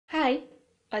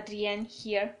Adrienne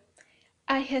here.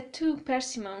 I had two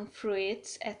persimmon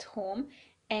fruits at home,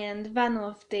 and one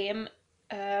of them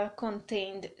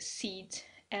contained seeds,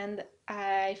 and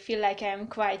I feel like I'm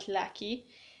quite lucky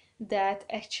that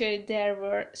actually there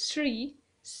were three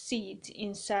seeds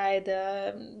inside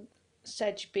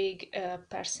such big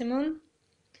persimmon.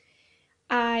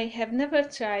 I have never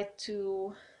tried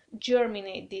to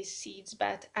germinate these seeds,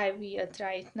 but I will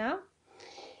try it now.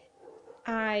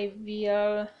 I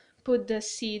will put the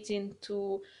seeds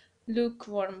into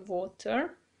lukewarm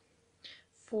water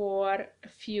for a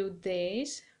few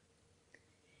days,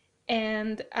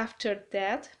 and after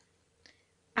that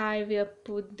I will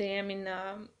put them in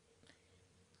a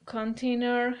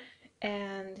container,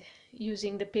 and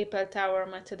using the paper towel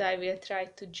method I will try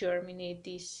to germinate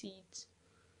these seeds.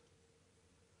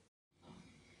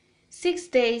 6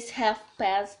 days have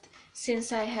passed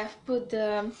since I have put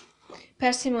the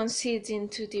persimmon seeds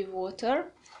into the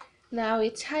water. Now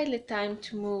it's highly time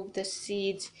to move the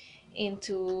seeds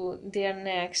into their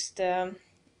next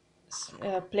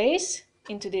place,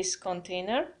 into this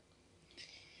container.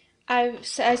 I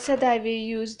said I will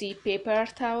use the paper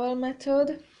towel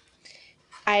method.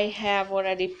 I have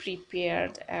already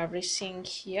prepared everything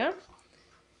here.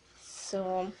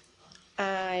 So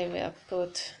I will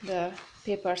put the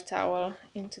paper towel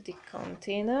into the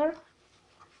container.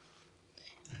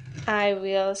 I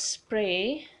will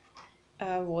spray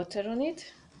water on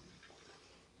it.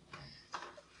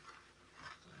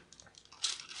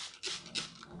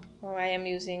 Or I am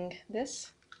using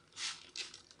this.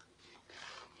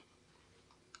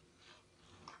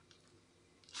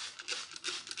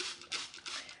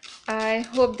 I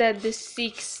hope that the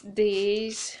 6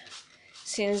 days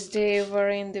since they were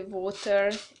in the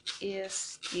water is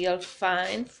still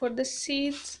fine for the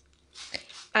seeds.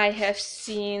 I have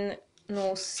seen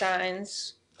no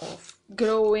signs of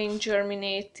growing,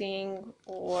 germinating,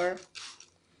 or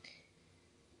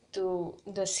to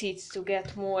the seeds to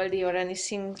get moldy or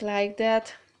anything like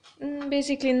that.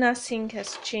 Basically nothing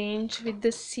has changed with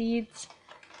the seeds,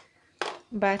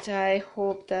 but I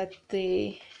hope that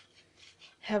they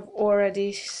have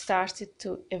already started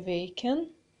to awaken.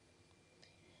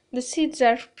 The seeds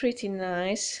are pretty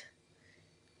nice.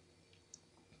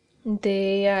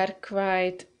 They are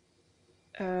quite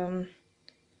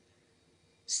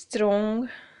strong.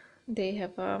 They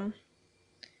have a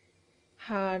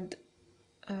hard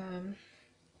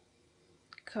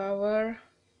cover.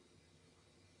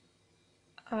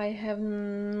 I have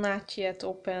not yet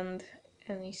opened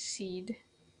any seed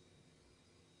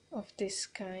of this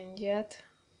kind yet.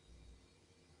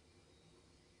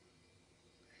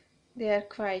 They are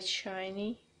quite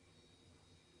shiny.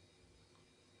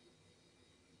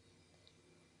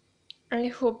 I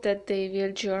hope that they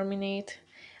will germinate.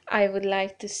 I would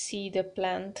like to see the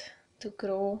plant to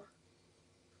grow.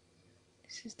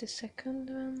 This is the second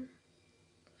one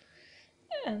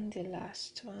and the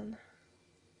last one.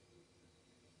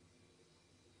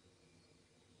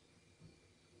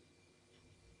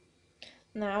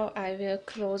 Now I will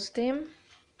close them.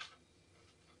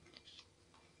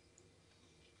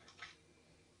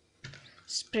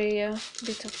 Spray a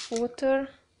bit of water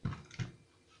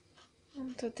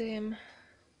onto them,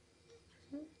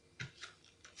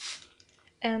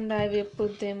 and I will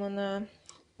put them on a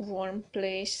warm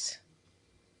place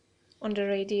on the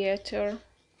radiator.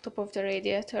 Top of the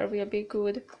radiator will be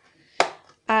good.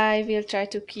 I will try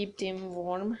to keep them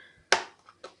warm.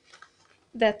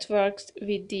 That works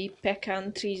with the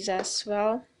pecan trees as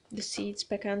well. The seeds,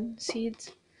 pecan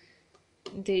seeds,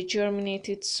 they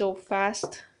germinated so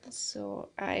fast, so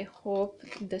I hope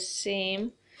the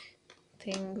same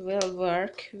thing will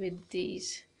work with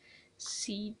these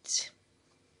seeds.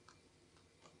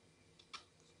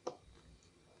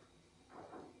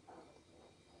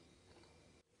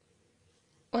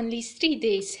 Only 3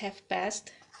 days have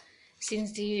passed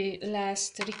since the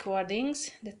last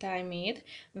recordings that I made,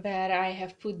 where I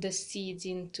have put the seeds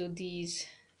into this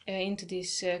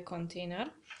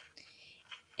container,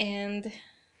 and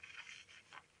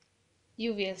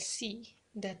you will see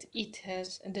that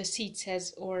the seeds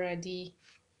has already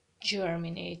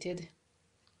germinated.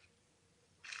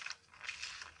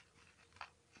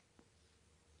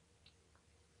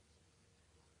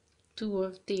 Two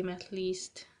of them at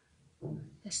least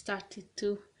started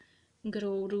to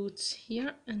grow roots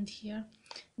here and here.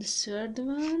 The third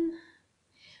one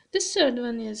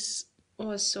is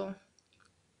also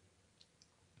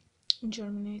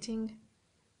germinating.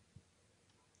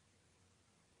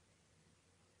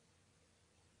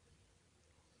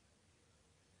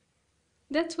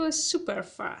 That was super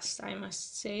fast, I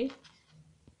must say.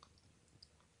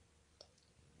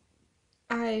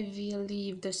 I will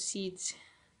leave the seeds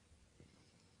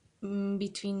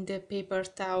between the paper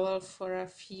towel for a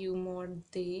few more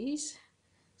days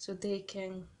so they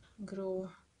can grow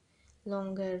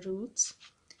longer roots,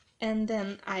 and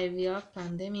then I will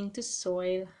plant them into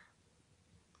soil.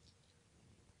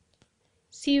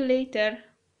 See you later.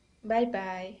 Bye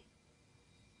bye.